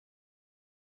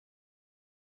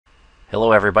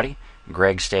Hello everybody,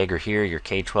 Greg Stager here, your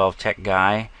K-12 tech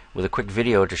guy, with a quick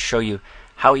video to show you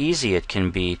how easy it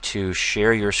can be to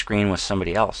share your screen with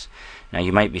somebody else. Now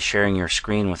you might be sharing your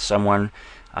screen with someone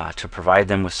to provide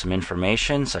them with some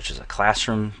information, such as a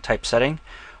classroom type setting,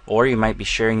 or you might be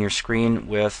sharing your screen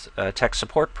with a tech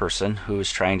support person who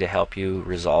is trying to help you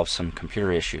resolve some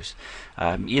computer issues.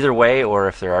 Either way, or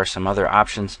if there are some other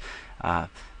options,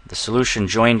 the solution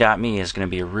join.me is going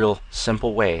to be a real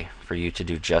simple way for you to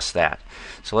do just that.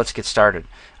 So let's get started.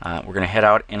 We're going to head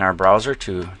out in our browser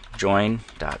to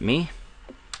join.me.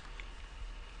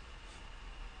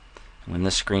 When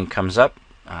this screen comes up,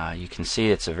 you can see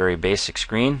it's a very basic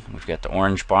screen. We've got the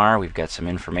orange bar, we've got some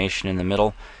information in the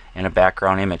middle, and a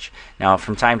background image. Now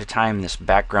from time to time this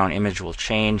background image will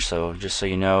change, so just so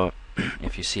you know,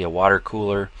 if you see a water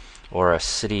cooler or a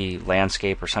city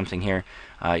landscape or something here,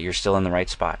 you're still in the right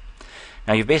spot.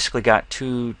 Now you've basically got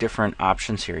two different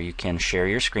options here. You can share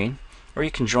your screen, or you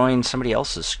can join somebody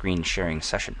else's screen sharing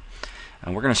session.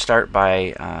 And we're going to start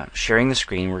by sharing the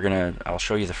screen. I'll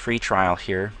show you the free trial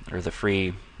here, or the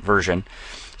free version.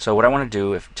 So what I want to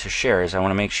do to share is I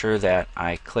want to make sure that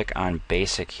I click on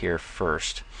Basic here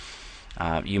first.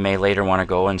 You may later want to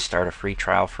go and start a free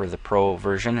trial for the Pro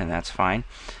version, and that's fine.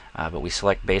 But we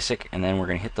select Basic, and then we're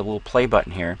going to hit the little play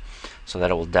button here so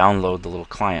that it will download the little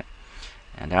client.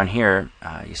 And down here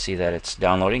you see that it's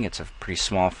downloading. It's a pretty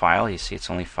small file. You see it's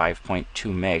only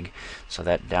 5.2 meg, so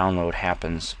that download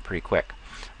happens pretty quick.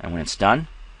 And when it's done,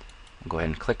 we'll go ahead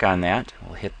and click on that.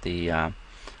 We'll hit the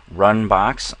run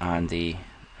box on the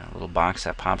little box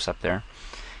that pops up there.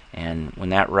 And when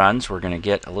that runs, we're going to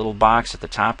get a little box at the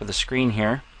top of the screen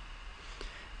here,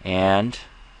 and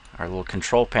our little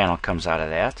control panel comes out of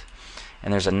that,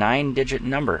 and there's a 9-digit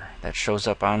number that shows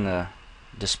up on the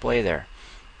display there.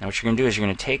 Now what you're going to do is you're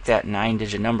going to take that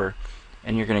 9-digit number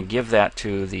and you're going to give that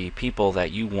to the people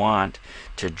that you want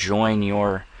to join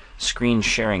your screen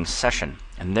sharing session,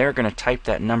 and they're going to type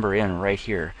that number in right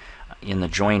here in the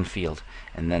join field,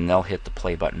 and then they'll hit the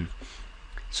play button,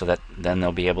 so that then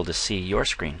they'll be able to see your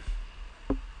screen.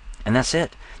 And that's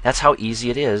it. That's how easy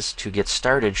it is to get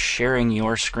started sharing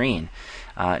your screen.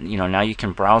 Now you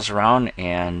can browse around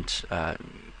and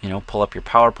pull up your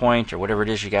PowerPoint or whatever it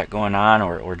is you got going on,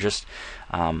 or just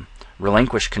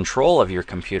relinquish control of your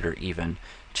computer even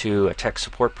to a tech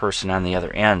support person on the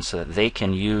other end, so that they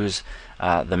can use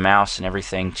the mouse and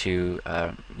everything to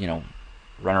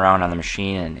run around on the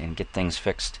machine and get things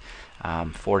fixed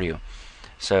for you.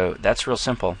 So that's real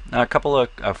simple. Now a couple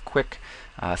of quick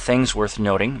things worth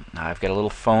noting. I've got a little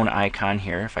phone icon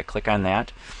here. If I click on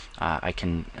that, I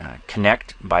can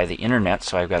connect by the internet,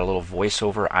 so I've got a little voice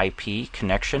over IP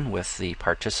connection with the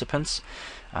participants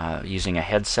using a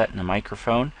headset and a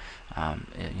microphone.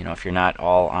 If you're not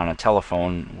all on a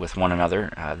telephone with one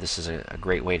another, this is a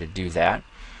great way to do that.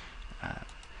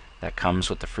 That comes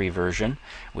with the free version.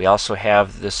 We also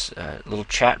have this little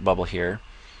chat bubble here,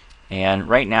 and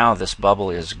right now this bubble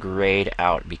is grayed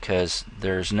out because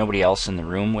there's nobody else in the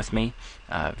room with me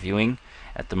viewing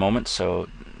at the moment, so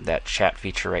that chat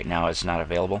feature right now is not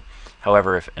available.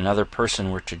 However, if another person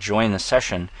were to join the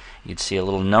session, you'd see a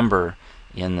little number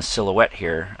in the silhouette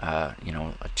here, a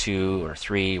 2 or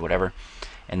 3, whatever,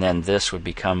 and then this would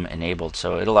become enabled.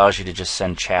 So it allows you to just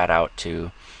send chat out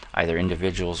to either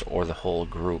individuals or the whole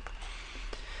group.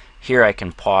 Here I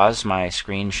can pause my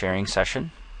screen sharing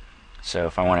session. So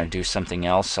if I want to do something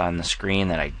else on the screen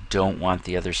that I don't want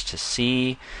the others to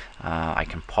see, I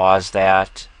can pause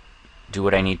that, do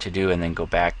what I need to do, and then go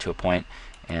back to a point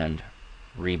and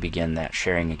re-begin that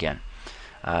sharing again.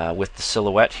 With the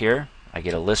silhouette here, I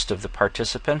get a list of the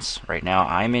participants. Right now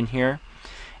I'm in here,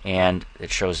 and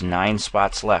it shows 9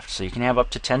 spots left. So you can have up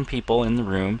to 10 people in the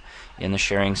room in the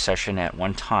sharing session at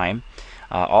one time.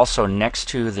 Also next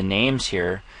to the names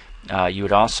here, you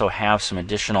would also have some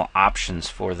additional options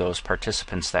for those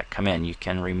participants that come in. You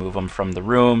can remove them from the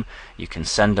room, you can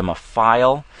send them a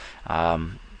file,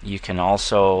 you can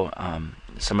also,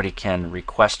 somebody can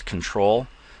request control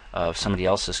of somebody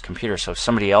else's computer. So if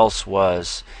somebody else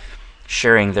was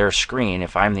sharing their screen,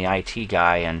 if I'm the IT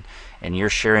guy and you're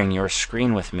sharing your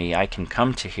screen with me, I can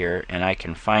come to here and I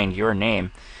can find your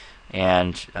name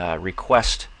and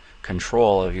request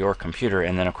control of your computer,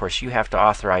 and then of course you have to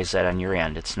authorize that on your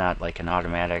end. It's not like an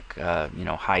automatic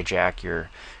hijack your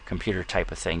computer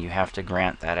type of thing. You have to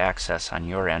grant that access on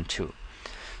your end too.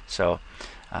 So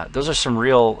those are some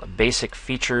real basic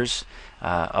features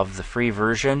of the free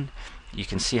version. You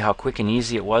can see how quick and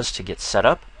easy it was to get set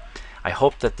up. I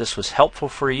hope that this was helpful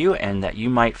for you and that you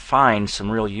might find some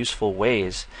real useful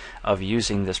ways of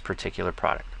using this particular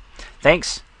product.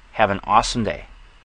 Thanks. Have an awesome day.